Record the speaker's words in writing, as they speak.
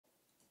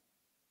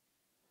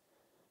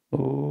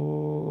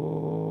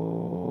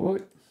Oh,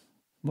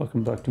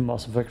 welcome back to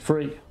Mass Effect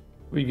 3.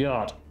 We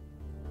got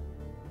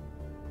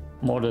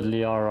modded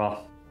Liara.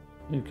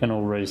 You can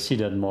already see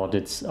that mod.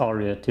 It's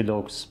Arya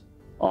Tilok's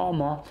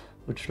armor,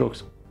 which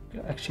looks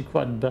actually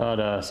quite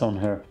badass on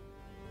her.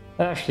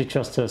 Ashley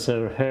just has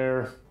her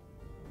hair.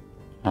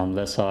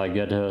 Unless I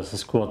get her as a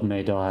squad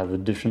mate, I have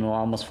additional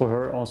armors for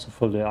her. Also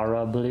for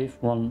Liara, I believe.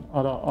 One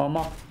other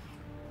armor.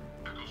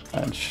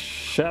 And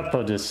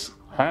Shepard is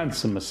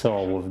handsome as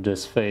hell with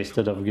this face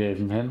that I've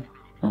given him.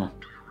 Huh.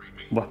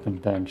 Weapon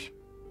bench.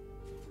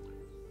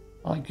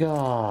 I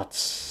got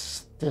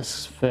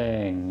this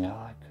thing.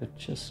 I could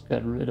just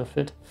get rid of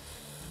it.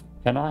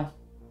 Can I?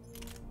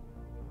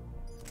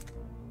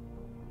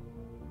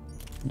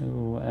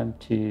 No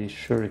empty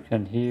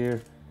shuriken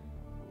here.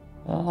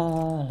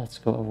 Let's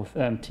go with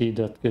empty.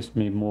 That gives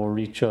me more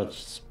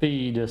recharge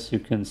speed, as you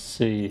can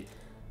see.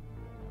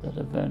 That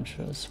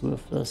adventure is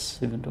worthless,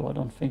 even though I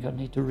don't think I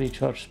need to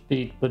recharge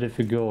speed. But if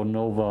you go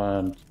Nova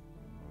and...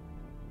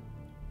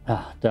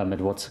 damn it,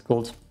 what's it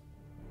called?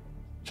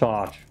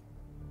 Charge.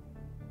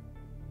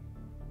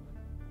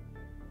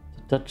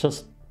 Did that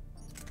just...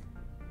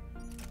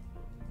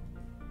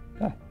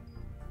 Okay.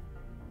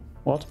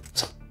 What?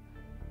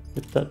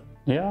 Did that...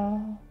 Yeah,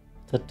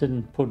 that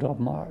didn't put up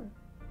my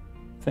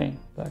thing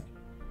back.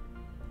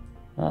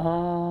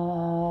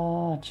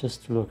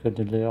 Just look at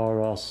the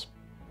Liara's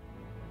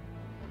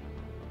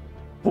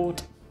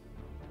boot.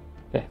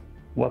 Okay,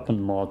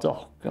 weapon mod.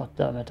 Oh god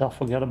damn it, I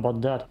forgot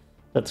about that.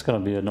 That's gonna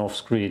be an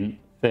off-screen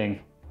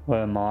thing.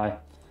 Where am I?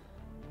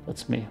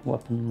 That's me.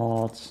 Weapon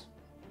mods.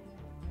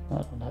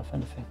 I don't have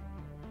anything.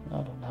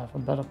 I don't have a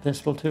better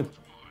pistol too.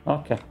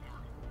 Okay.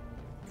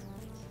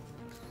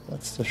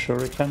 That's the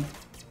shuriken.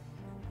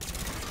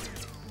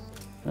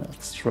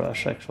 That's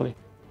trash actually.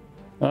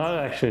 That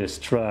actually is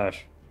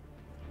trash.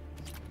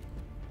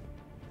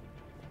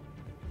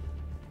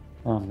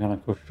 I'm gonna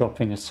go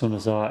shopping as soon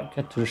as I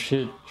get to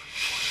the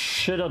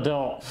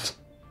Citadel.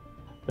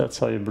 That's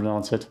how you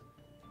pronounce it.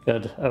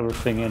 Get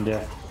everything in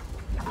there.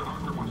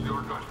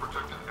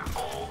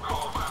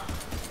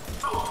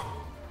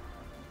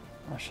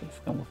 I should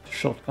have gone with the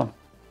shotgun.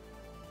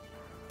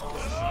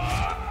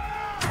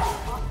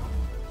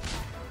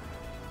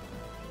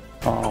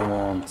 I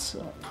want...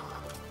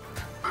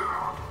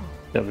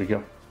 there we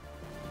go.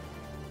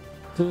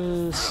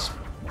 This.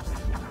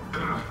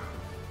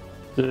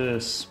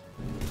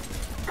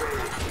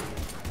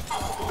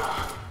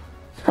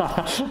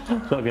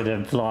 Look at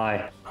him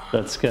fly.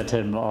 Let's get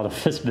him out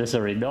of his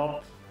misery.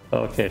 Nope.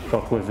 Okay,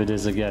 shockwave it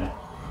is again.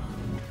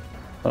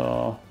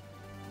 Yeah,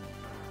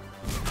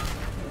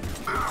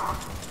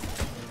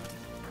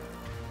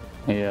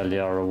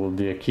 Liara will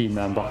be a key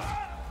member.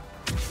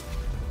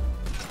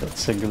 That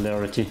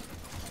singularity.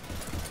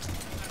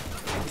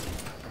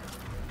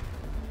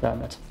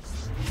 Damn it.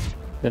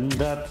 Didn't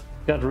that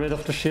get rid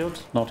of the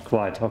shield? Not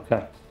quite,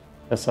 okay.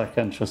 Guess I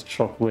can just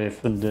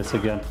shockwave in this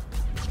again.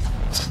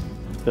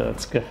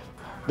 That's good.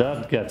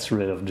 That gets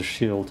rid of the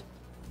shield.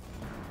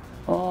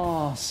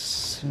 Oh,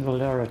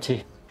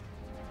 singularity.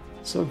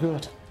 So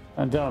good.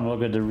 And damn,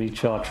 look at the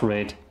recharge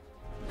rate.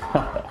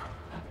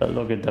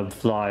 Look at them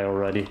fly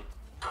already.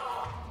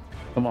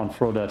 Come on,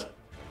 throw that.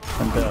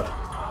 And that.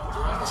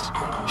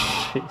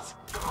 Jeez.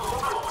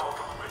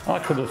 I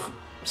could have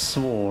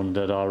sworn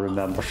that I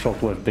remember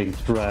shockwave being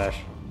trash.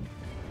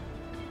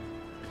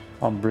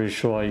 I'm pretty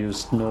sure I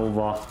used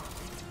Nova.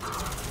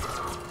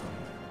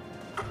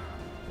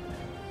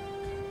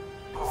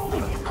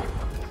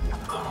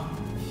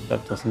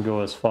 That doesn't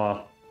go as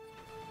far.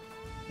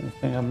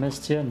 Anything I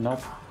missed here?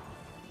 Nope.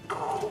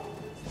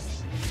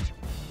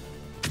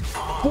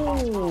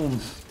 Boom!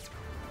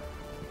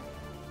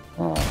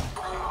 Oh.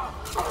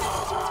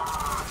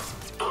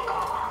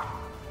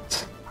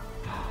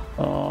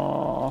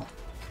 Oh.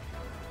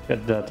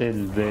 Get that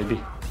in,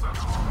 baby.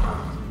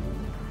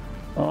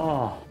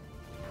 Oh.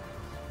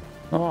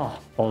 Oh,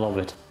 all of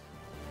it.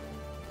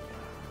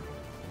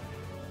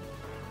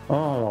 Oh,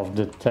 I love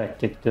the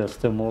tactic. There's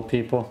still more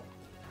people.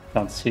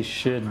 Can't see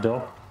shit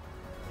though.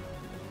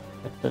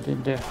 Get that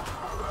in there.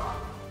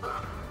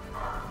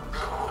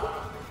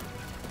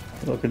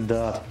 Look at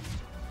that.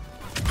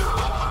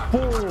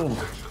 Boom!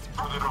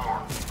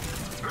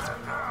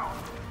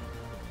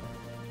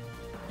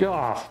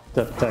 God,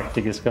 that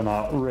tactic is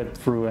gonna rip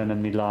through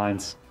enemy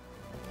lines.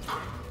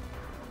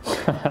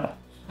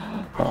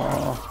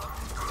 Oh.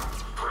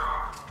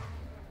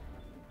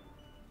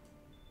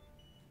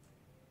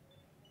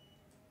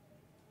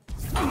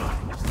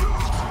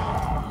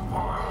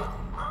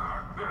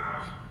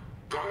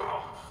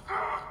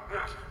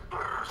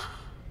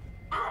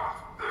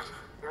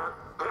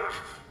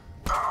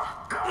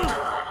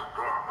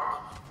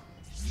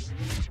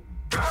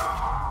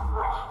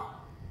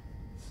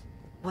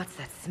 What's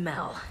that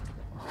smell?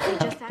 They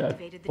just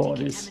activated the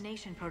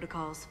decontamination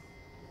protocols.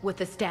 With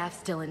the staff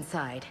still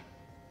inside.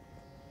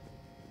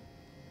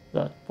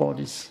 That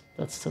bodies,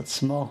 that's that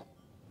smell.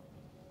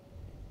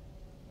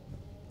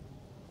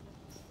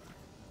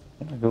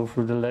 Can I go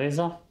through the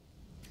laser?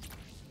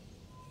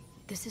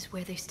 This is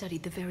where they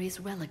studied the various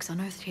relics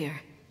unearthed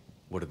here.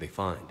 What did they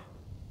find?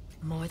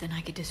 More than I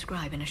could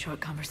describe in a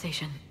short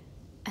conversation.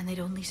 And they'd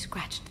only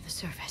scratched the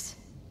surface.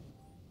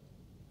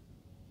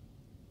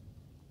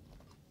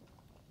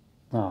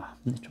 Ah,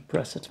 need to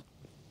press it.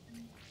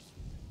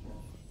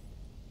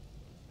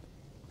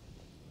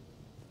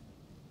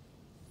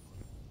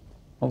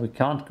 Oh, we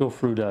can't go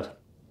through that.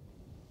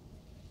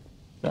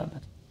 Damn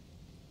it.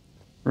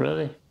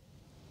 Really?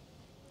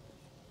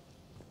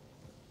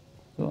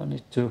 Do I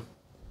need to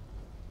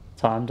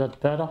time that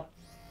better?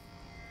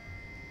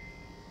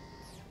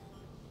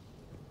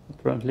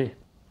 Apparently.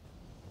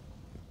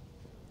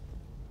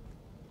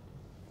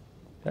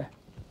 Okay,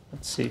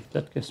 let's see.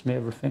 That gives me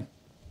everything.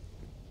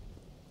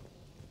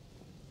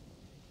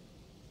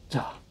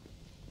 Ah.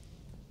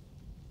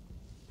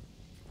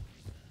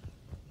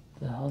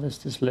 The hell is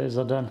this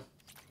laser then?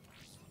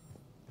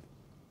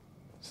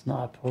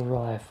 Sniper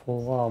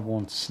rifle. I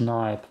want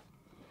snipe.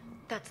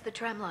 That's the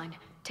tram line.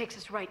 Takes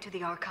us right to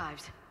the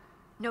archives.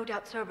 No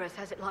doubt Cerberus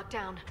has it locked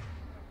down.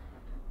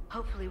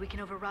 Hopefully we can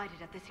override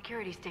it at the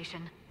security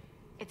station.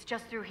 It's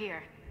just through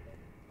here.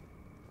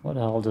 What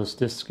the hell does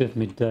this give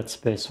me? Dead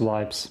Space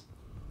vibes.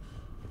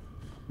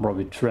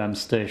 Probably tram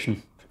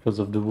station because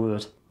of the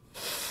word.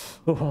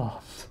 Oh,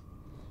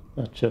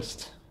 that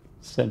just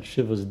sent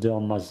shivers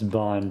down my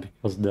spine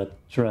because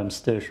that tram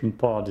station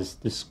part is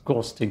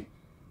disgusting.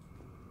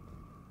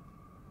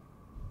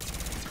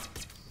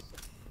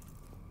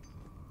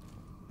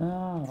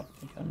 Oh, I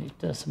think I need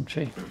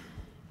SMG.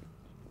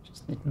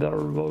 Just need better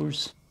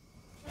rows.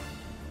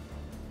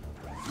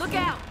 Look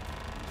out!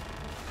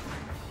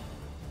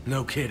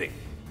 No kidding.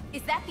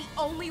 Is that the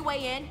only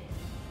way in?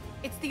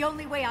 It's the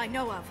only way I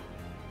know of.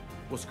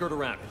 We'll skirt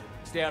around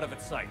it. Stay out of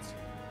its sights.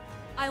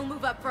 I'll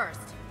move up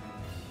first.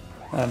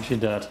 And she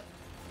dead.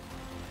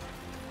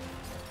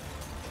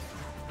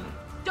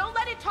 Don't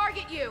let it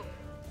target you!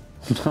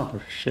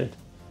 Oh shit.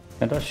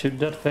 Can't I shoot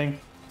that thing?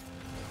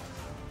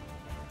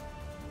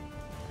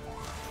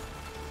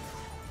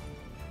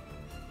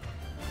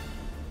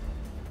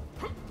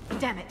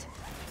 Damn it.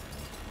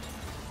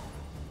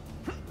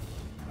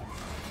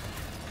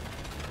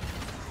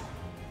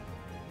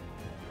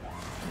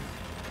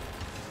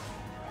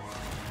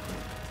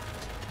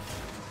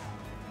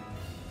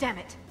 Damn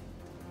it.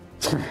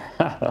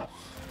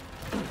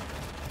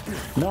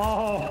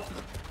 No!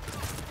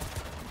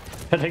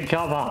 Get in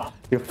cover,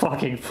 you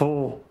fucking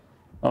fool!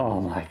 Oh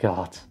my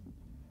god.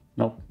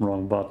 Nope,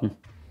 wrong button.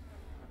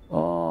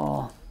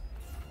 Oh.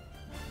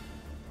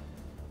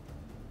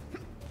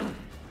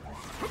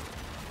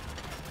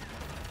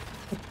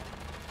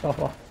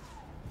 Cover.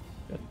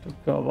 Get to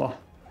cover.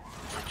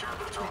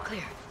 We're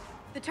clear.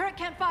 The turret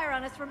can't fire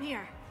on us from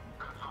here.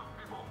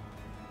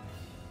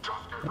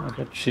 Can I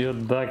get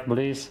shield back,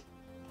 please?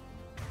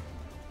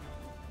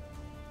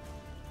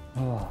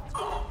 Oh.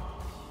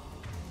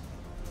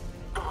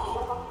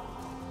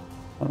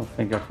 I don't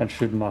think I can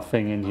shoot my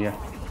thing in here.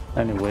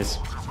 Anyways.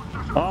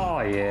 Oh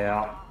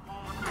yeah.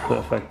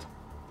 Perfect.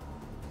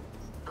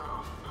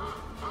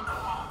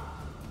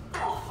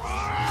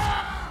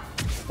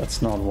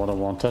 That's not what I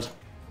wanted.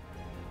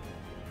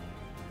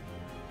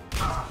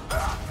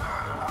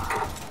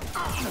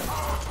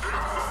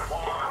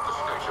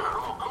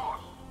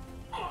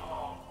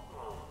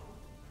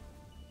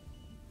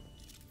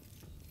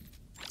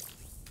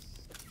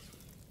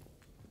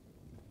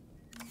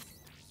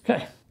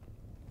 Okay.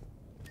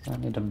 I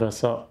need a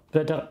better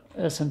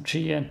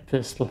SMG and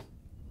pistol.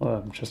 Or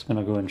I'm just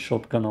gonna go in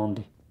shotgun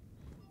only.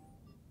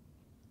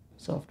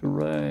 It's off the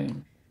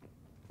range.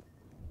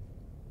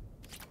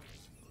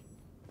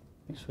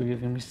 Thanks for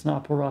giving me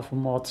sniper rifle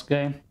mods,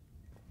 game.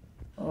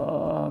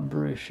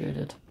 Appreciate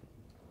it.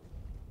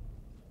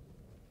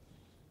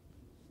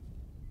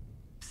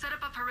 Set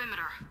up a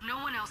perimeter. No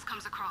one else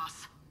comes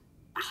across.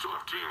 We still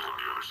have teams on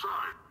the other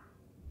side.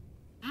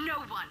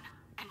 No one!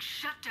 And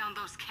shut down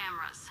those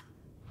cameras.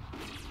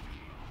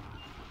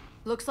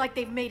 Looks like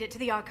they've made it to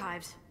the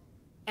archives.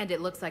 And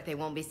it looks like they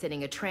won't be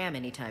sitting a tram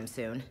anytime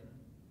soon.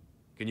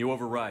 Can you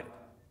override it?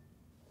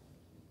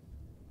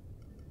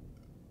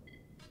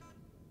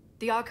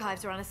 The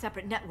archives are on a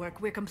separate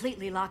network. We're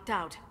completely locked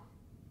out.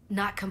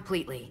 Not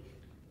completely.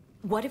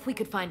 What if we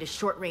could find a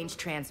short-range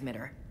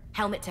transmitter?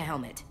 Helmet to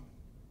helmet.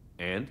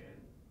 And?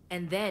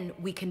 And then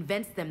we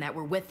convince them that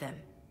we're with them.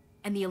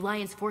 And the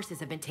Alliance forces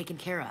have been taken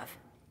care of.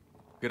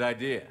 Good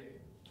idea.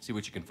 See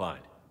what you can find.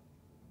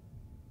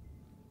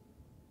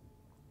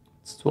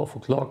 It's 12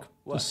 o'clock.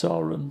 The What?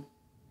 siren.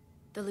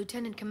 The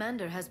Lieutenant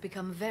Commander has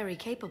become very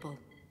capable.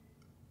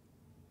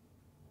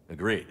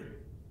 Agreed.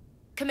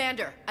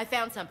 Commander, I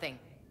found something.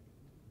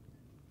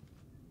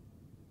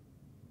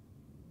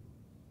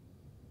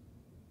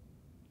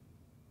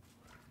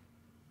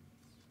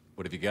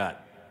 What have you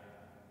got?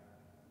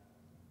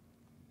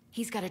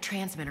 He's got a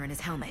transmitter in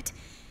his helmet.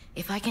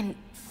 If I can...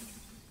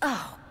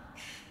 Oh.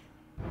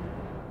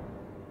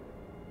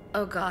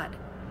 Oh god.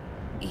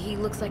 He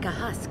looks like a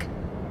husk.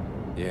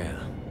 Yeah,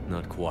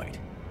 not quite.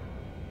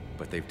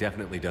 But they've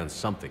definitely done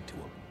something to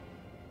him.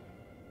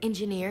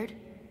 Engineered?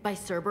 By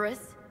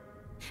Cerberus?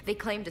 They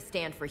claim to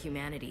stand for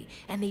humanity,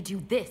 and they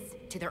do this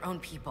to their own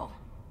people.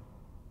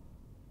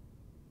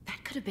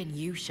 That could have been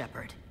you,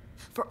 Shepard.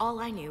 For all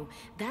I knew,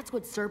 that's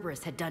what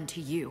Cerberus had done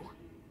to you.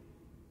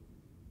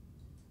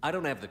 I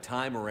don't have the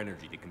time or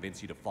energy to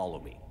convince you to follow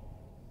me.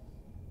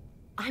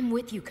 I'm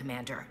with you,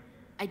 Commander.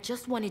 I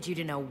just wanted you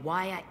to know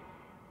why I...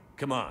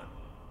 Come on.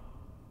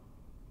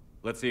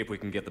 Let's see if we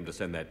can get them to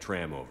send that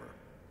tram over.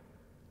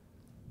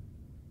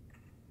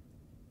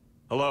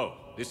 Hello,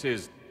 this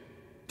is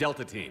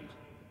Delta Team.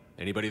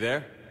 Anybody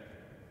there?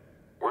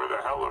 Where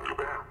the hell have you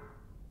been?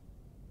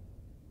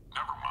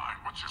 Never mind,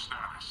 what's your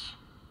status?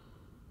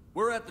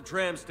 We're at the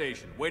tram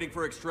station, waiting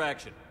for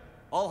extraction.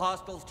 All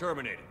hostiles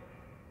terminated.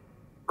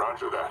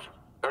 Roger that.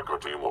 Echo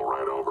Team will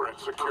ride over and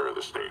secure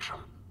the station.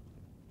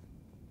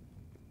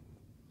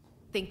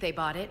 Think they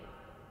bought it?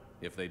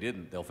 If they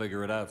didn't, they'll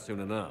figure it out soon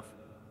enough.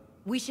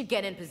 We should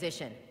get in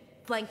position.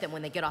 Flank them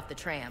when they get off the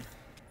tram.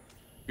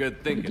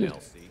 Good thinking,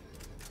 Elsie.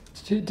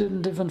 He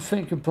didn't even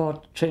think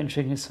about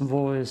changing his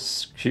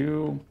voice.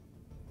 Q.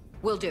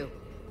 Will do.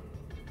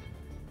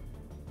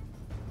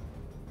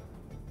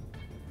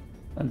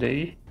 And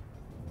E.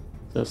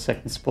 The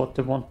second spot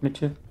they want me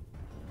to.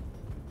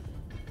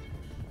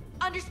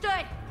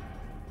 Understood!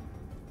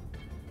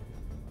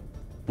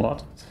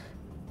 What?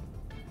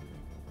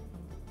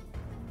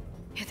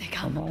 Here they Oh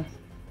come. no.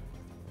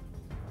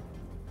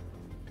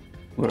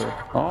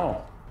 Where?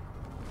 Oh.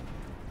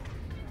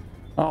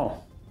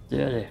 Oh.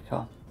 There they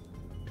come.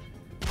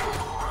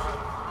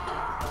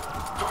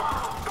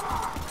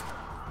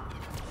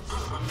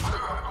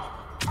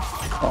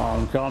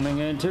 I'm coming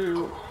in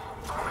too.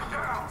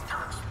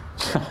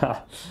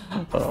 Oh,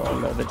 I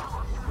love it.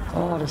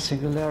 Oh, the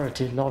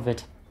singularity, love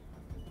it.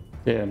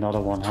 There,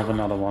 another one, have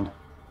another one.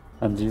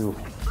 And you.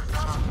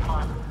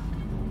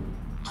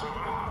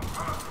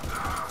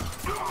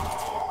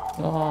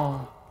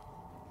 Oh.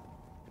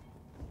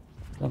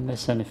 Don't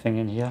miss anything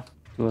in here.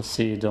 Do I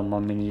see it on my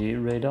mini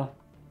radar?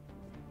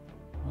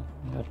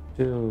 I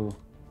do.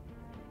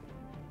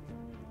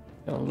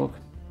 Yeah, look.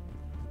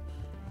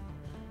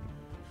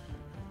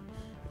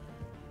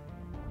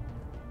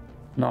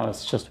 No,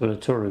 it's just where the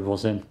turret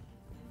was in.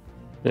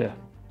 There,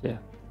 there.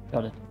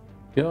 Got it.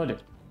 Got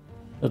it.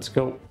 Let's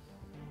go.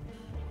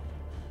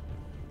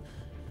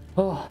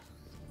 Oh.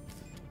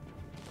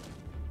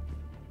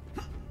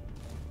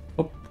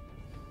 Oh.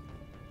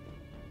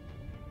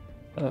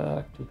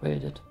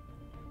 Activated.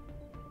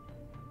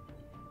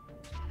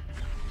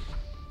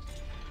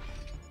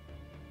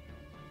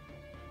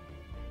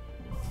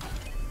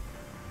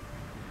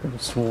 Could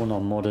have sworn I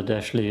modded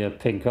Ashley a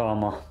pink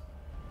armor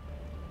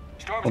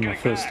Storm's on the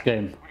getting first bad.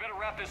 game. We better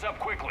wrap this up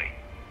quickly.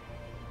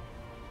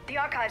 The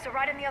archives are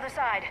right on the other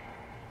side.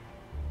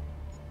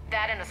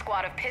 That and a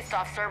squad of pissed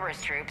off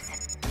Cerberus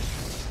troops.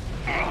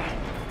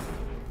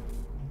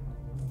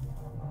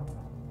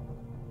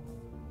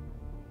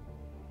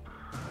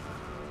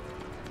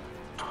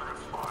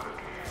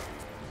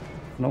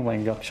 No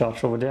one got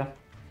charged over there.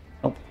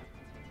 Nope.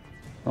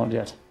 Not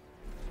yet.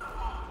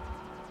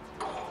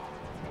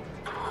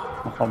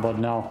 How about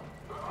now?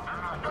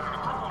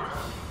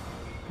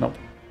 Nope.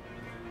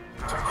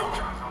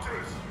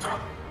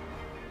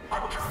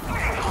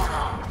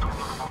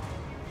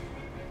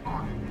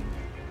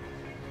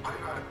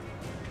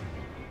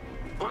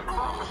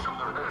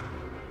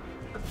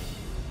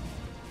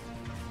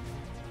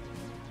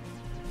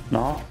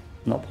 No?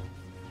 Nope.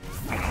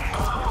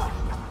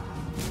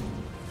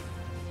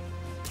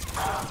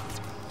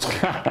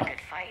 Good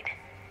fight.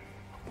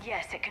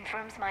 Yes, it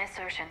confirms my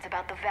assertions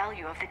about the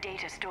value of the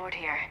data stored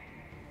here.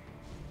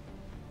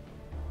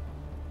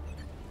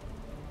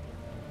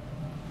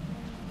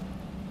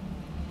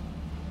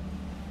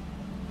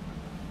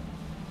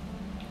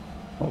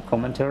 No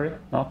commentary?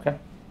 Okay.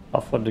 I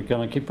thought they're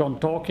gonna keep on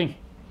talking.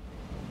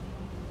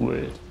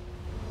 Weird.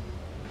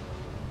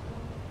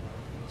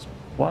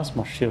 Why is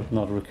my shield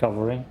not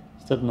recovering?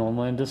 Is that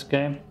normal in this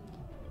game?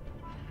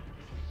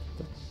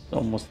 That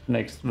almost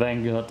makes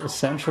Vanguard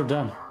essential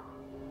then.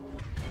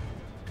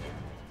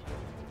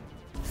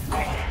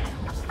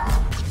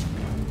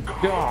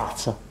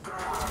 God!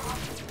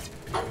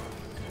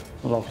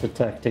 Love the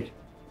tactic.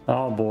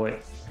 Oh boy.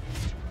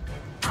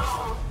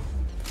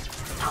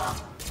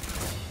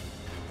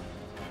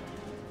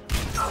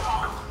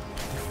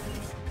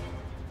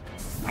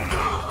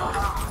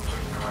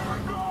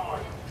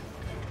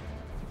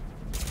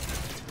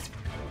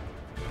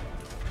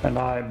 And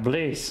I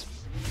blaze.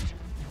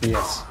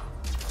 Yes.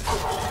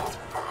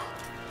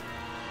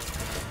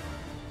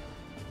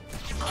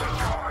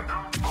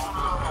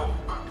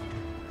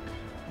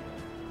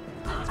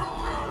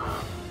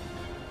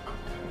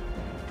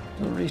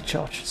 The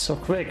recharge is so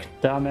quick,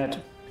 damn it.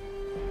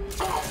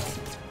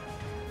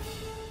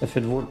 If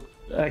it would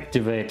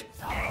activate,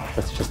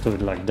 let's just do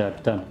it like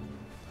that then.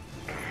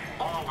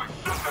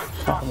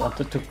 I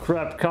wanted to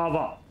grab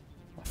cover.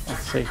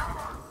 Let's see.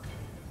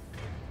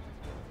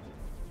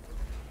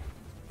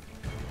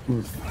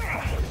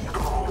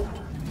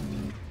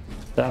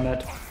 Damn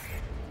it.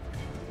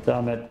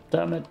 Damn it,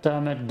 damn it,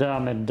 damn it,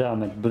 damn it,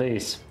 damn it,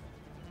 please.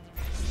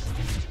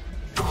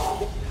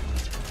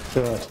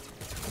 Good.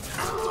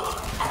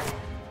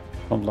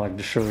 Don't like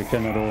the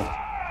shuriken at all.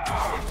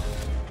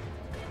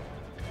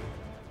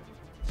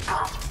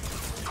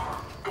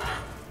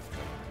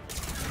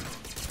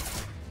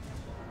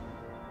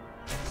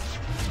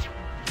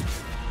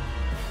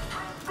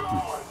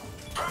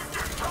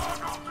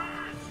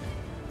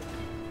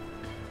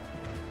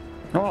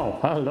 Oh,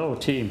 hello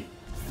team.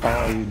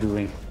 How are you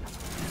doing?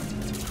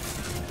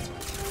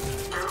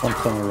 Don't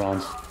turn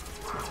around.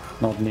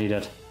 Not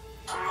needed.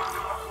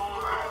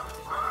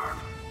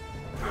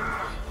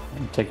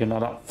 And take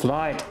another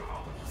flight.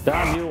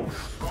 Damn you!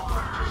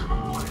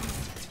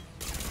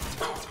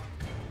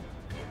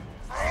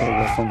 Stay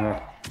away from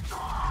her.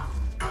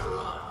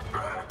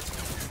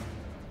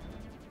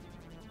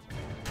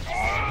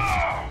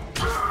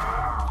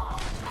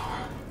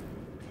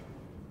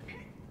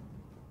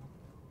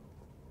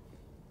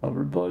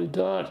 Everybody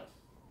died.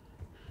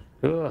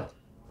 Ugh.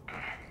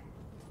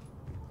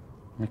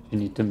 You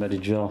need the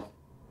Medijel.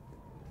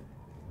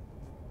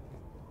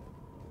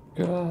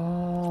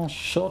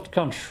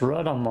 Shotgun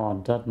shredder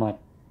mod, that might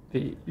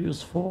be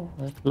useful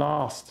at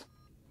last.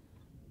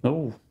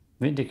 No,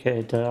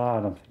 Vindicator,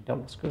 I don't think that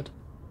was good.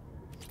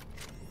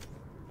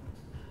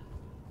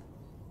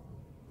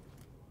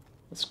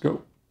 Let's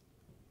go.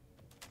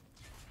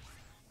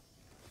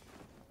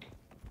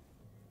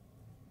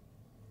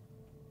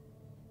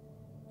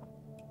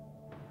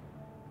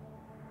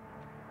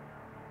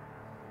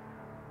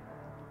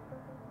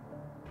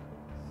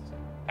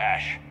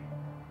 Ash.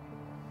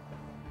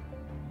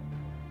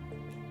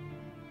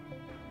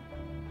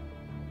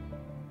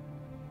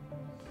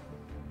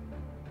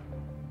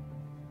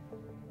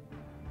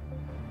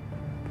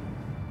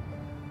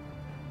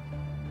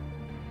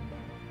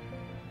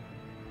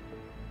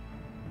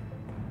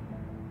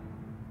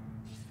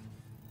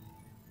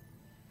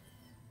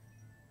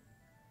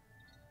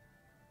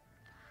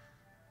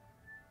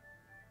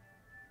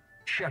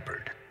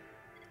 Shepard.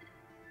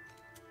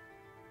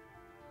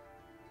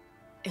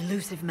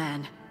 Elusive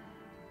man.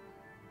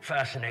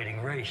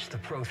 Fascinating race, the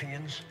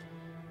Protheans.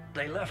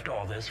 They left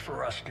all this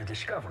for us to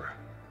discover,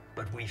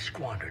 but we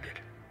squandered it.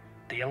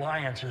 The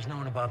Alliance has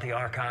known about the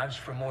archives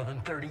for more than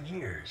 30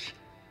 years.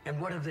 And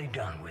what have they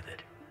done with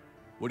it?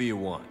 What do you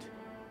want?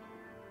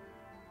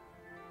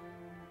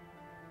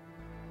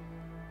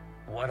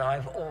 What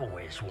I've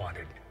always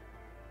wanted.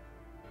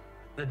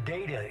 The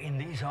data in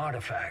these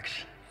artifacts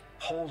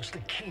holds the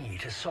key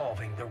to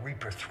solving the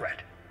Reaper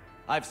threat.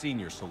 I've seen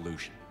your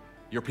solution.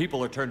 Your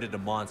people are turned into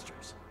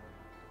monsters.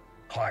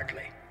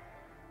 Hardly.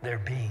 They're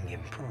being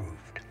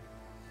improved.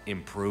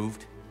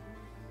 Improved?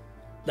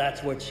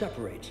 That's what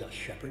separates us,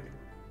 Shepard.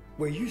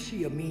 Where you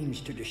see a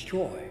means to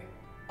destroy,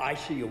 I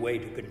see a way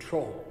to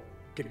control,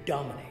 to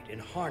dominate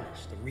and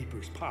harness the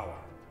Reaper's power.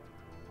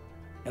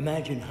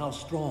 Imagine how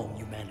strong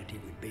humanity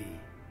would be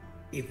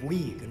if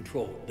we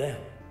controlled them.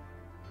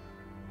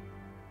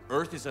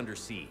 Earth is under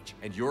siege,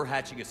 and you're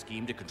hatching a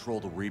scheme to control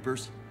the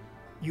Reapers?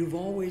 You've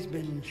always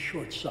been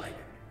short-sighted,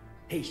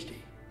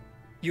 hasty.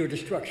 Your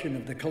destruction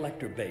of the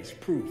Collector base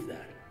proved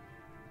that.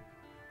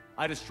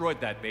 I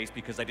destroyed that base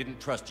because I didn't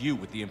trust you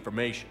with the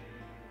information.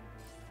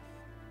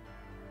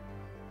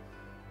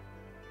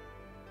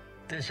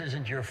 This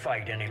isn't your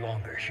fight any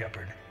longer,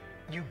 Shepard.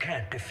 You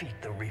can't defeat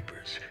the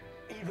Reapers,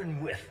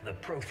 even with the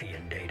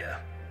Prothean data.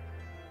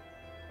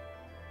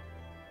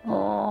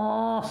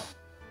 Oh.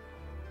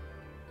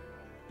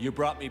 You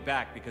brought me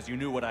back because you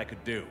knew what I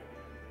could do.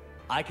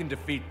 I can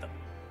defeat them.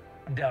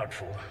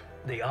 Doubtful.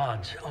 The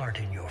odds aren't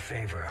in your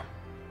favor.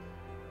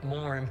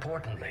 More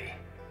importantly,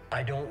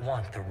 I don't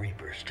want the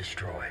Reapers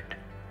destroyed.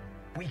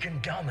 We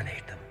can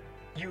dominate them,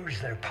 use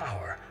their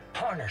power,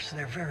 harness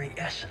their very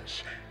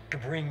essence to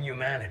bring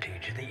humanity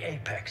to the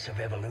apex of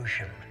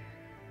evolution.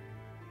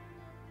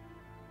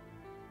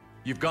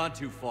 You've gone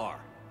too far.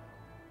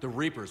 The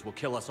Reapers will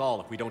kill us all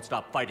if we don't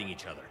stop fighting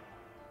each other.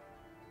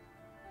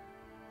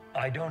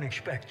 I don't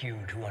expect you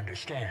to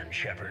understand,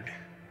 Shepard,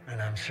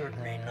 and I'm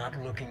certainly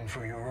not looking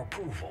for your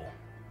approval.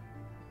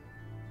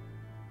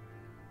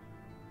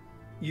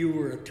 You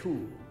were a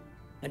tool,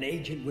 an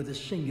agent with a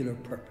singular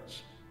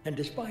purpose, and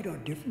despite our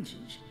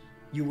differences,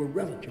 you were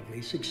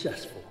relatively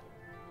successful.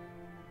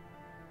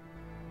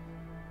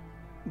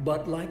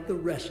 But like the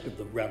rest of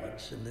the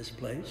relics in this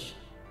place,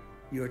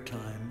 your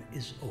time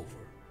is over.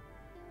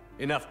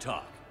 Enough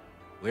talk.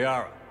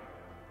 Liara.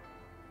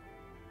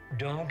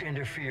 Don't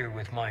interfere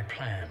with my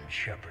plans,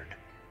 Shepard.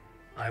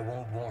 I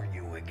won't warn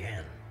you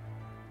again.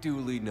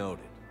 Duly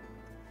noted.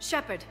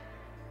 Shepard,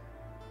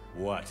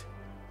 What?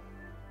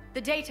 the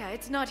data,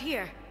 it's not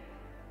here.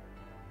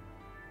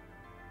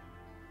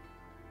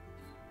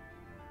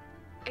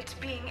 It's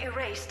being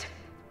erased.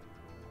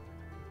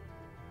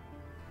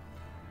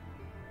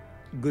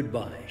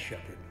 Goodbye,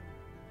 Shepard.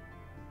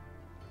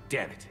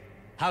 Damn it.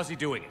 How's he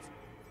doing it?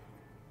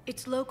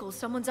 It's local.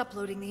 Someone's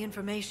uploading the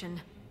information.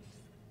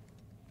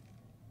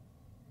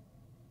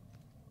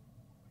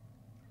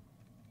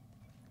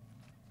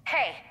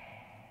 Hey,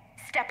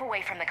 step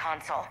away from the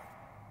console.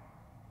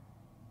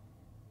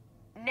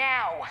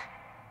 Now!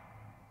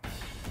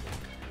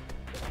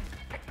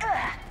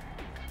 Ugh.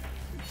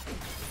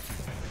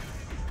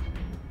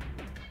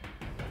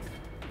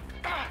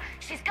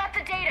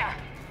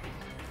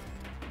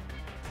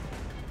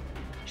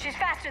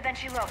 faster than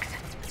she looks.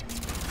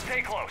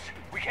 Stay close.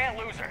 We can't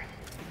lose her.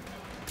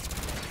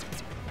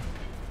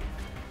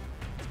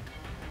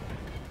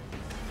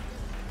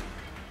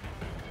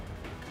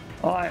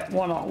 I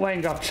wanna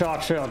wing up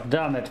charge up,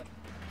 damn it.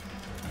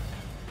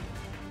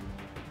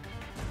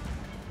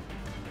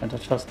 And I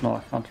just know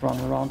I can't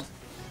run around.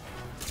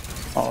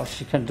 Oh,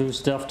 she can do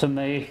stuff to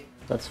me.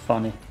 That's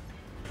funny.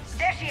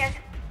 There she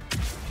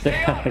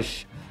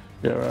is.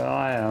 There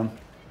I am.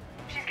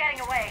 She's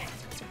getting away.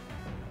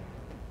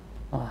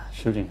 Ah,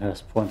 shooting her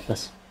is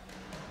pointless.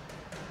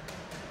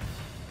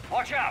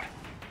 Watch out!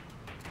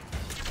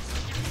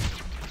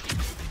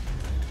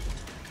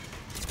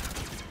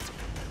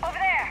 Over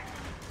there.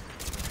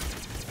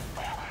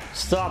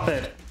 Stop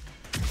it!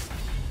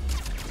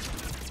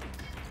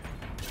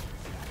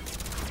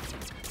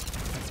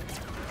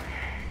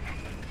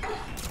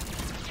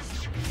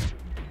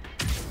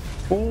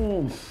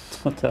 Boom!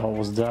 What the hell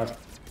was that?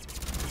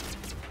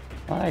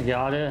 I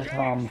got it.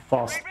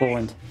 Fast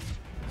point.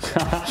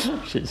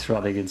 She's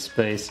running in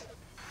space.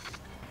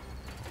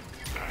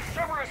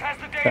 Cerberus has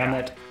the data. Damn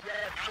it.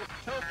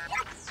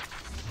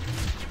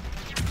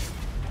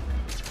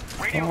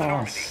 Radio to Oh,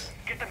 Normandy.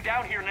 Get them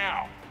down here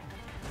now.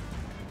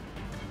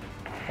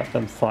 got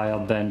them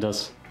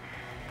firebenders.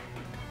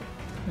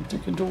 And they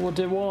can do what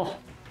they want.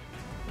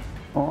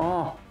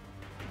 Oh.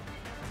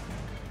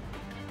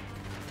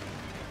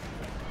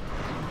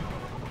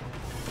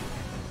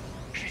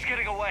 She's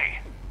getting away.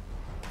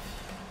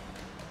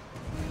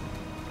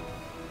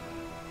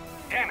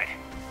 Damn it.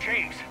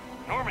 James.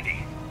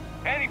 Normandy.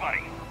 Anybody.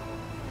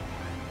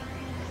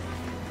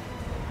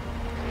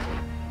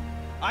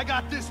 I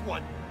got this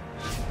one.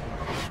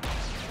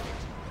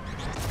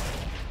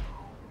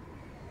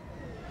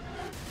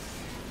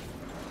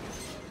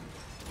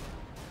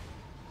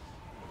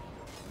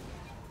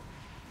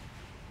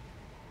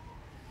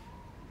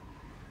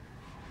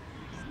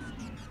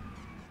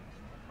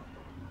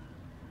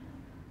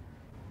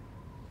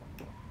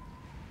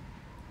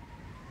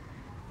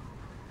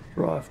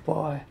 Drive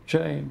by,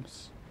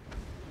 James.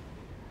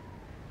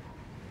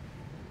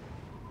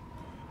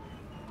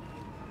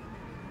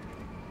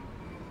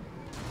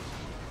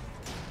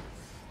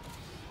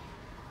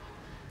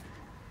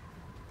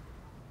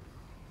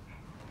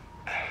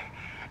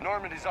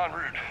 Normandy's en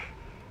route.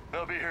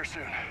 They'll be here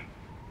soon.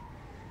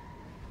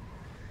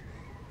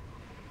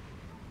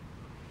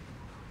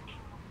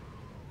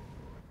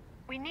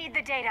 We need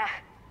the data.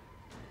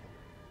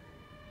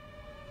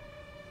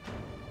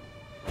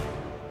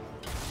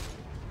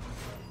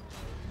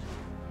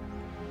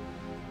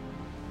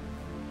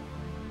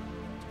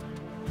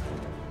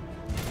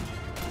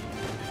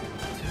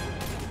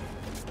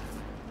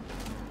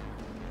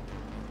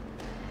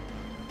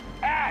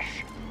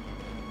 Ash!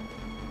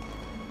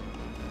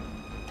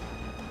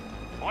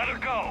 Let her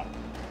go!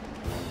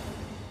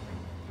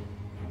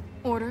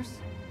 Orders?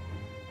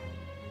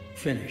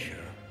 Finish her.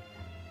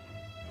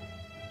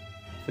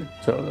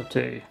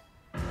 Fatality.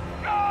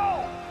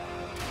 No!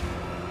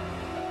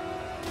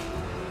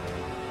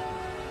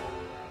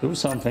 Do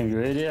something,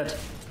 you idiot.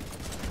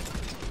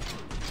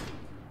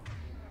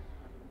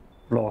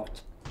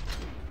 Blocked.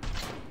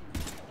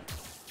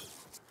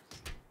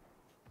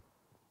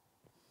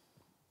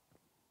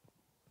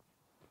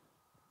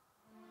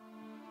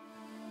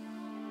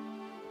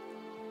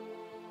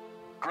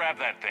 Grab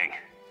that thing.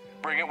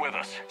 Bring it with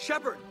us.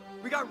 Shepard,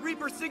 we got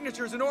Reaper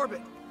signatures in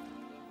orbit.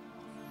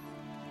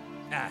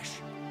 Ash.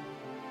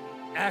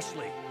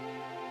 Ashley.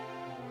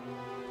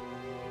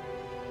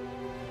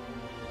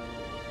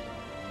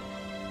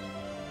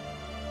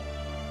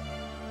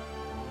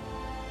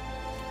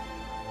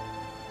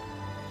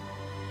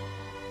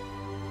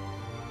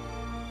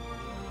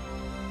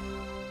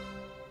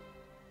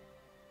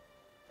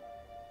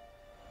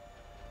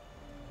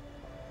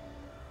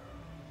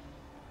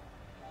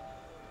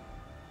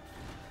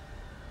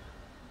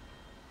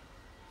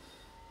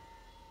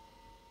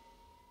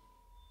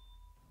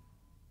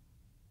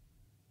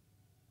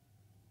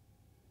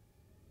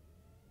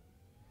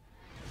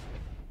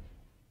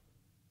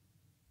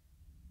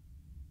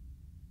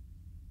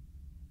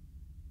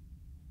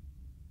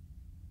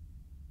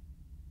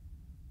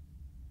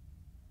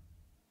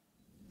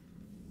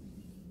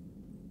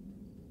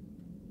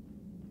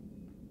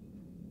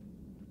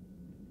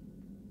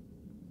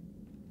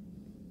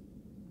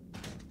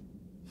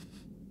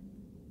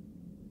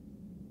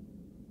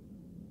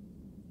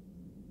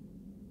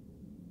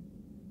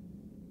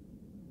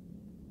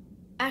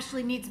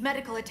 Ashley needs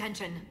medical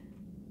attention.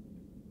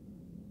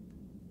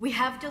 We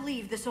have to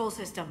leave the Sol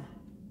system.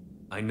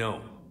 I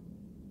know.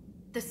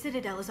 The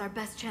Citadel is our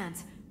best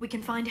chance. We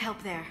can find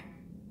help there.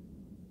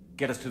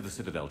 Get us to the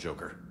Citadel,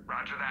 Joker.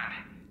 Roger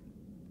that.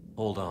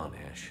 Hold on,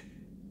 Ash.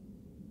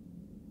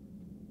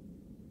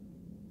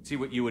 See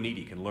what you and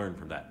Edie can learn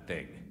from that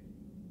thing.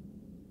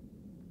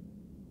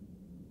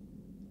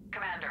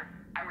 Commander,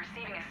 I'm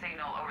receiving a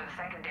signal over the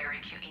secondary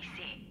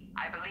QEC.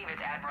 I believe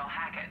it's Admiral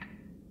Hackett.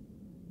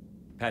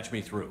 Patch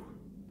me through.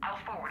 I'll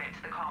forward it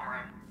to the comm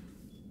room.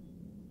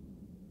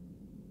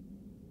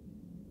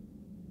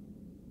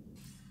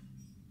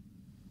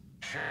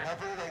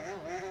 Shepard, are you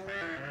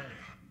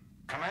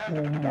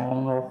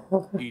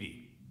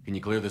Edie, can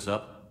you clear this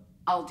up?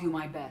 I'll do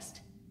my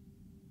best.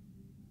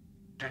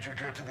 Did you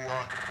get to the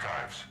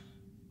archives?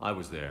 I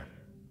was there.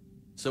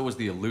 So was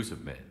the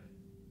elusive man.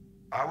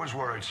 I was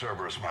worried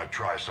Cerberus might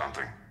try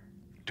something.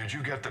 Did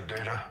you get the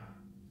data?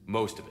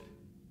 Most of it.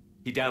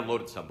 He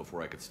downloaded some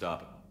before I could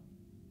stop him.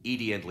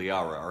 Edie and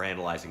Liara are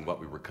analyzing what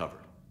we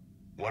recovered.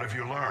 What have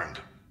you learned?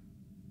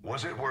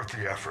 Was it worth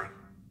the effort?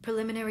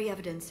 Preliminary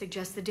evidence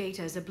suggests the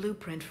data is a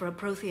blueprint for a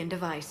Prothean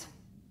device.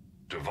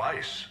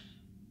 Device?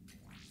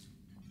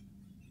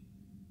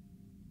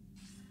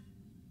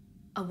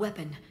 A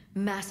weapon,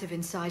 massive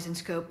in size and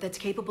scope, that's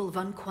capable of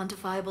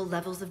unquantifiable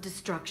levels of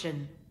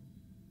destruction.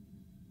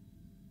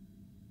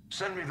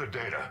 Send me the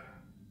data.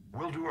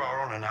 We'll do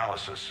our own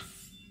analysis.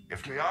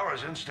 If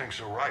Liara's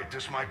instincts are right,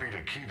 this might be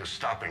the key to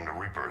stopping the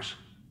Reapers.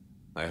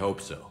 I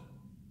hope so.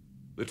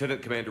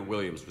 Lieutenant Commander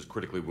Williams was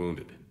critically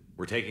wounded.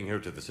 We're taking her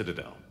to the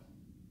Citadel.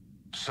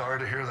 Sorry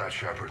to hear that,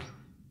 Shepard.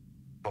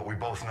 But we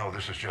both know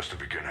this is just the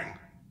beginning.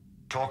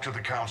 Talk to the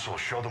Council,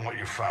 show them what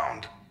you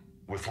found.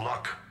 With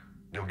luck,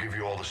 they'll give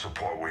you all the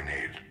support we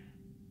need.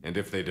 And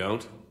if they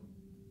don't?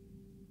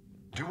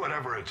 Do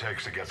whatever it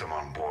takes to get them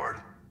on board.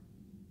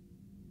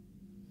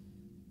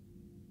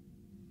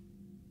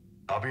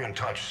 I'll be in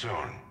touch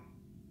soon.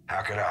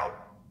 Hack it out.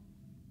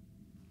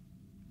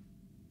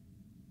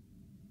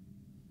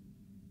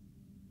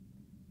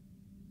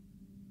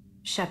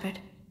 Shepard?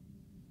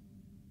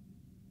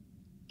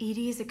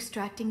 Edie is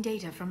extracting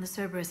data from the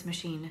Cerberus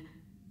machine.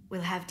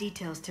 We'll have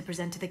details to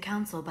present to the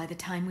Council by the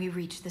time we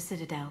reach the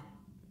Citadel.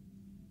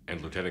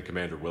 And Lieutenant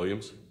Commander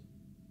Williams?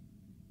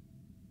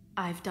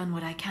 I've done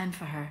what I can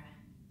for her.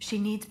 She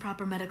needs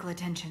proper medical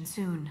attention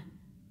soon.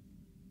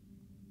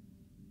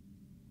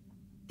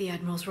 The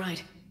Admiral's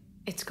right.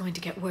 It's going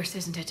to get worse,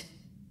 isn't it?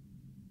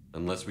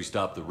 Unless we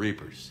stop the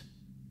Reapers.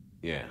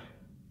 Yeah.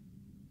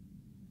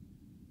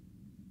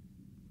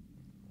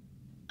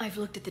 I've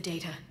looked at the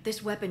data.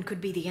 This weapon could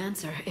be the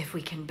answer if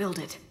we can build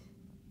it.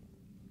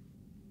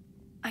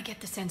 I get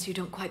the sense you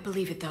don't quite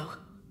believe it, though.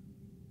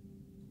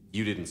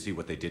 You didn't see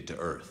what they did to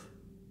Earth.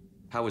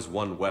 How is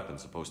one weapon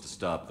supposed to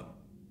stop them?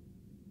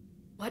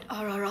 What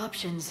are our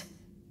options?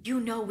 You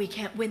know we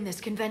can't win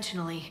this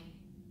conventionally.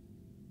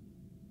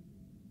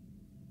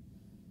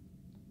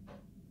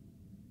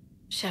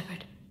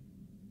 Shepard.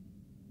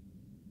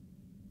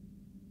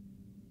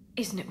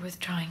 Isn't it worth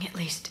trying at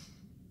least?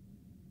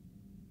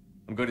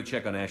 I'm going to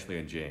check on Ashley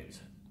and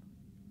James.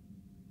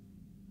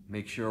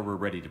 Make sure we're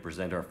ready to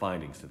present our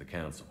findings to the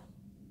Council.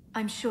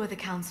 I'm sure the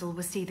Council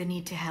will see the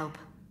need to help.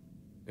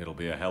 It'll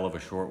be a hell of a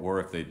short war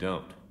if they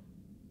don't.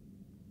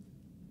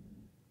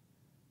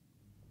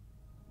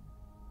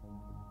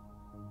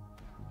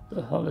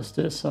 The hell is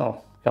this?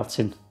 Oh,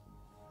 cutscene.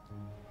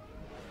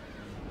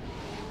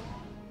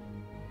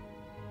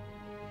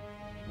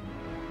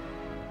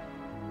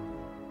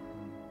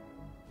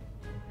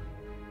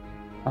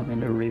 I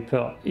mean, a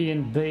Reaper E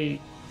and B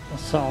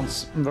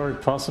sounds very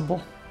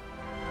possible.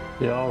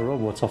 They are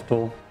robots after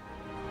all.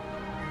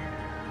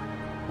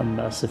 A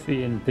massive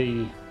E and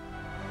B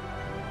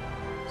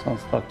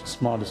sounds like the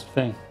smartest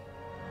thing.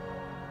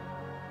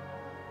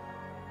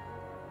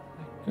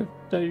 Good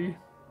day.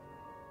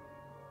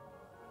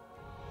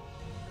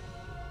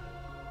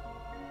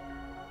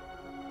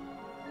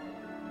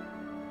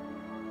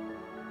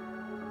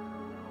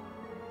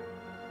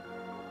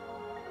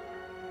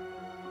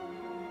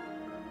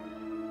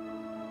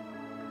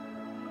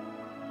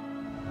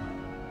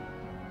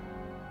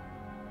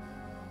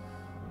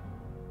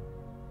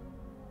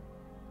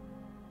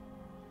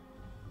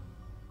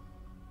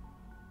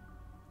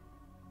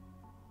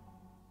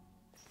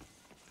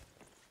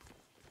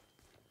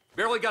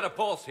 Barely got a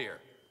pulse here.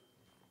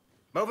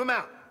 Move him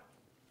out.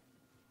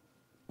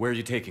 Where are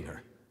you taking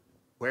her?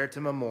 Where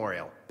to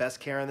Memorial. Best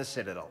care in the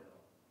Citadel.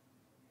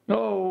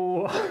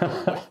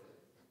 Oh!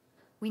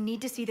 We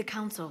need to see the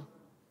Council.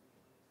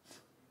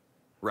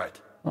 Right.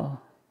 Oh.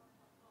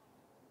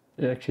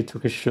 They actually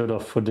took his shirt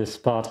off for this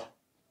part.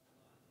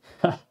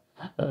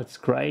 That's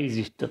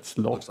crazy. That's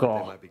loco. Looks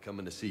like they might be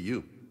coming to see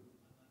you.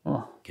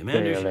 Oh,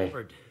 Commander barely.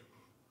 Shepard,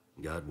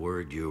 got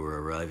word you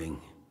were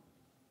arriving.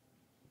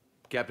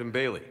 Captain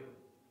Bailey,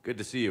 good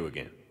to see you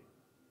again.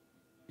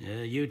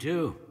 Yeah, you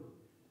too.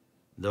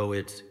 Though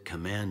it's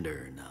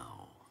Commander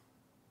now.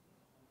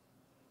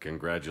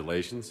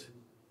 Congratulations.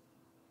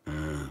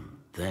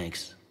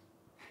 Thanks.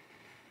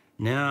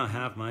 Now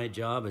half my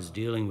job is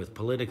dealing with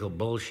political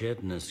bullshit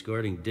and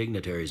escorting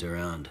dignitaries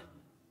around.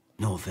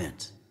 No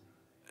offense.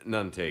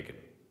 None taken.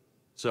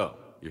 So,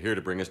 you're here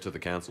to bring us to the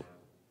Council?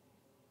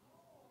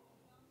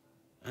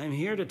 I'm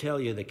here to tell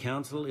you the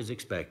Council is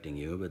expecting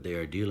you, but they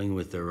are dealing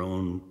with their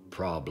own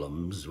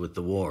problems with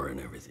the war and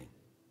everything.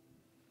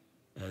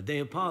 They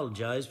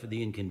apologize for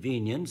the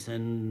inconvenience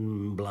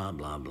and blah,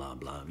 blah, blah,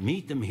 blah.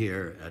 Meet them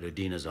here at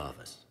Adina's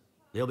office.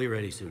 They'll be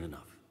ready soon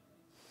enough.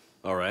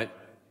 All right.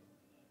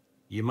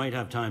 You might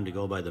have time to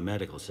go by the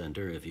medical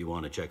center if you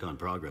want to check on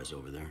progress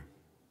over there.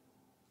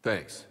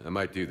 Thanks, I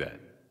might do that.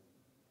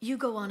 You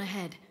go on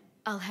ahead.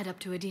 I'll head up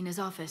to Adina's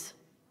office.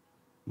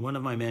 One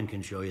of my men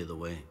can show you the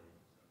way.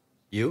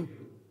 You?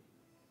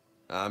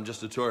 I'm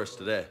just a tourist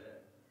today.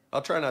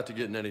 I'll try not to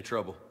get in any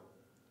trouble.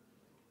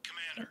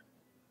 Commander,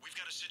 we've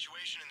got a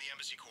situation in the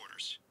embassy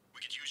quarters. We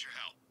could use your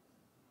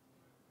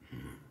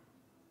help.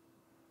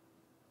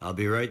 I'll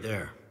be right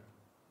there.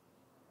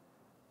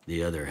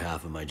 The other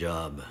half of my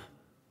job.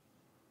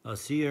 I'll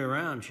see you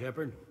around,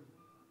 Shepard.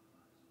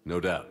 No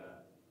doubt.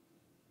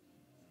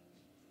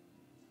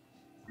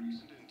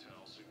 Recent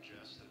intel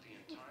suggests that the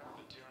entire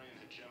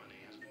Batarian hegemony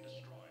has been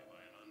destroyed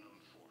by an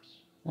unknown force.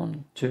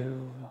 1,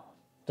 2,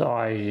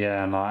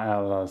 Diana,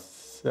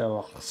 Alex.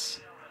 That's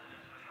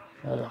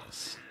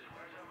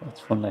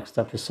for next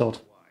episode.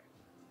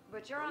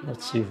 But you're on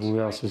Let's see who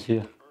else is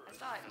here. I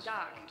thought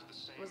Doc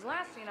was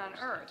last seen on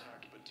Earth.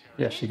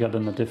 Yeah, she got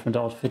in a different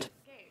outfit.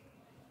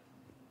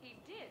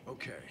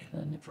 Okay.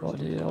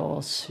 Anybody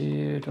else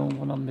here? Don't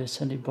wanna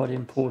miss anybody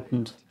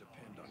important.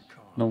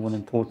 No one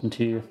important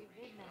here.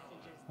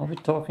 Are we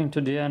talking to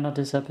Diana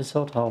this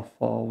episode? How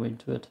far are we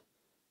into it?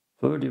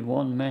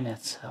 31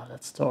 minutes.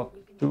 Let's talk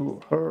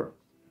to her.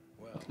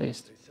 At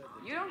least.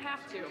 You don't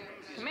have to.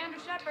 Commander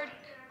Shepard.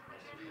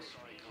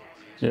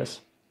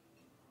 Yes.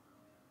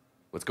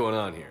 What's going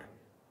on here?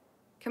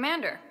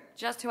 Commander,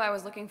 just who I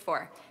was looking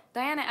for.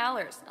 Diana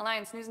Allers,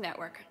 Alliance News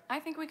Network. I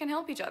think we can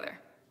help each other.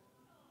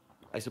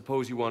 I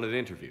suppose you wanted an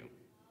interview.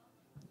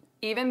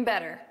 Even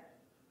better.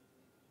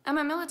 I'm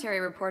a military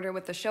reporter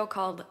with the show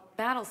called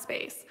Battle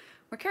Space.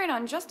 We're carried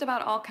on just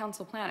about all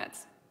Council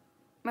planets.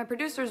 My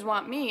producers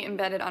want me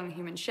embedded on a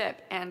human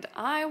ship, and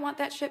I want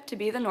that ship to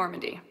be the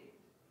Normandy.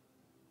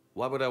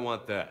 Why would I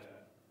want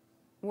that?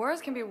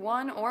 Wars can be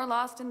won or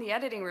lost in the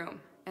editing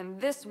room,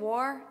 and this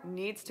war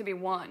needs to be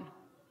won.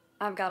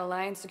 I've got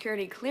Alliance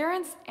security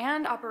clearance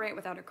and operate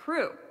without a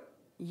crew.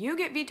 You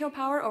get veto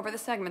power over the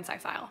segments I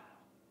file.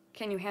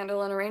 Can you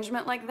handle an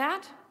arrangement like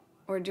that?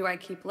 Or do I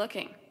keep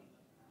looking?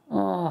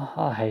 Oh,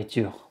 I hate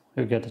you.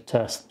 You get a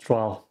test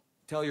trial.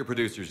 Tell your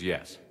producers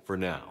yes, for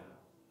now.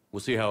 We'll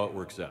see how it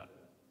works out.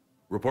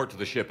 Report to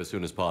the ship as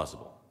soon as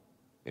possible.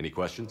 Any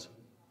questions?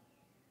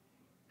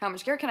 How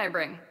much gear can I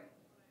bring?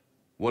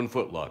 1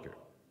 foot locker.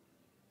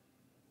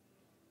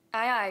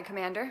 Aye, aye,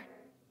 Commander.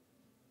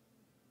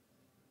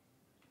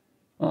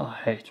 I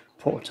hate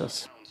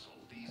reporters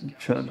and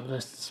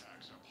journalists.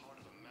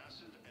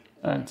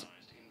 And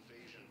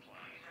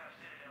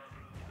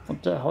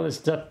what the hell is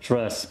that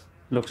dress?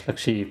 Looks like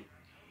she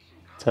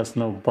has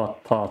no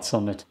butt parts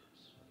on it.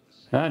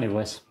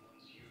 Anyways.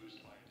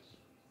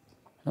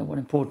 No one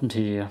important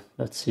here.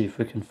 Let's see if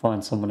we can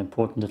find someone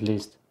important at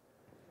least.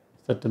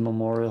 Is that the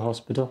Memorial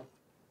Hospital?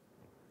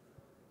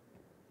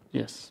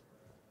 Yes.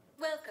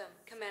 Welcome,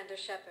 Commander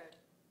Shepard.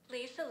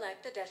 Please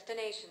select a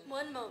destination.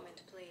 One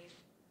moment, please.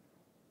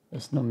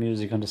 There's no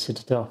music on the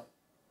Citadel.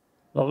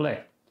 Lovely.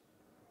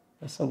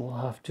 Guess I will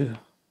have to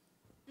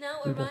Now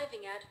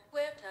arriving at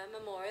Huerta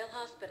Memorial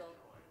Hospital.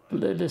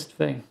 playlist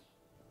thing.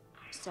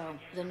 So,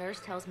 the nurse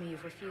tells me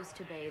you've refused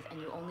to bathe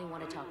and you only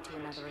want to talk to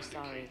another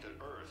Asari. That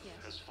Earth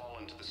has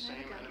fallen to the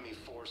same enemy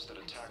force that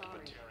attacked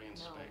Batarian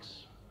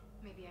space.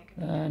 Maybe I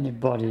could.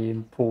 Anybody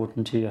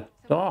important here?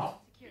 Ah!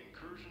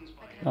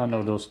 I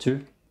know those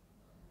two.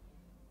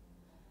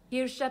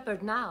 Here's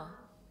Shepard now.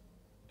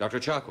 Dr.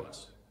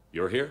 Chakwas,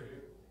 you're here?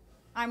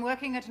 I'm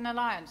working at an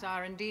Alliance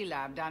R&D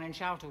lab down in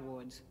Shelter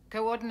Wards,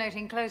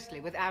 coordinating closely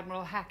with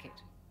Admiral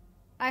Hackett.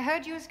 I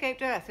heard you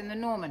escaped Earth in the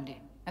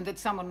Normandy, and that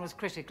someone was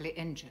critically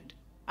injured.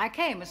 I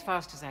came as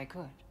fast as I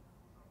could.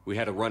 We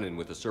had a run-in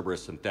with a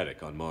Cerberus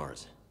synthetic on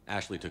Mars.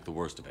 Ashley took the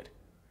worst of it.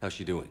 How's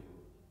she doing?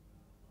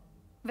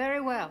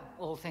 Very well,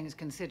 all things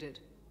considered.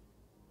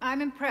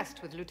 I'm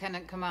impressed with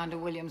Lieutenant Commander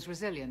Williams'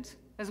 resilience,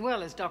 as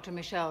well as Dr.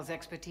 Michel's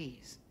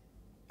expertise.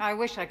 I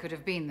wish I could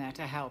have been there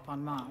to help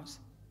on Mars.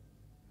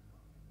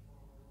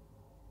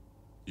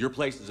 Your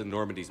place is in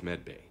Normandy's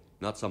medbay,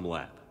 not some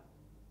lab.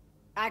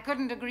 I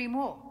couldn't agree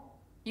more.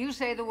 You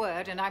say the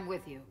word and I'm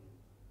with you.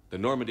 The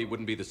Normandy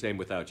wouldn't be the same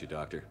without you,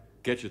 Doctor.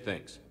 Get your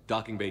things.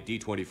 Docking bay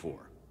D-24.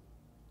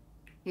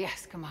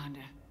 Yes,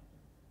 Commander.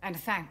 And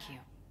thank you.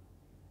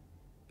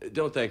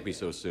 Don't thank me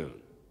so soon.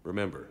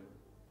 Remember,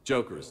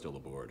 Joker is still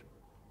aboard.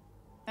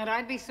 And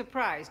I'd be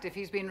surprised if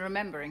he's been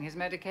remembering his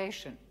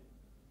medication.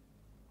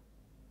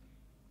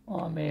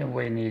 I mean,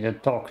 we need a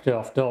doctor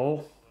after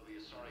all.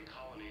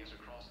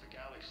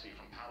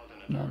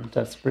 And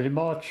that's pretty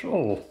much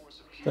all.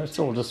 That's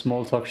all the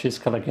small talk she's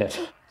gonna get.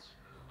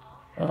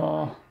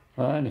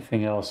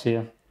 Anything else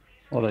here?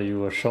 What are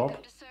you, a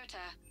shop?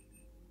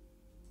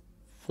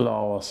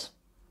 Flowers.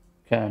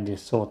 Candy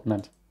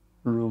assortment.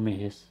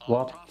 Roomy is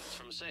what? Profits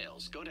from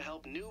sales go to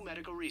help new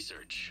medical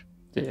research.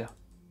 Yeah.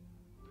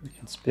 We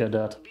can spare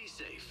that. Be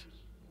safe.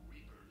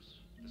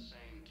 The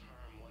same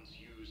term once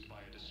used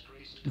by a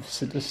disgraced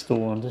Visit the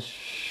store on the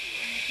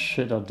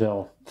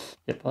Citadel.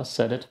 Yep, I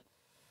said it.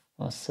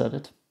 I said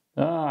it.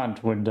 And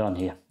we're done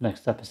here.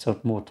 Next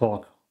episode, more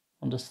talk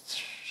on the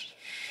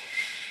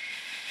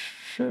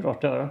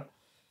Citadel.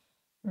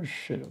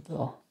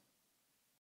 Citadel.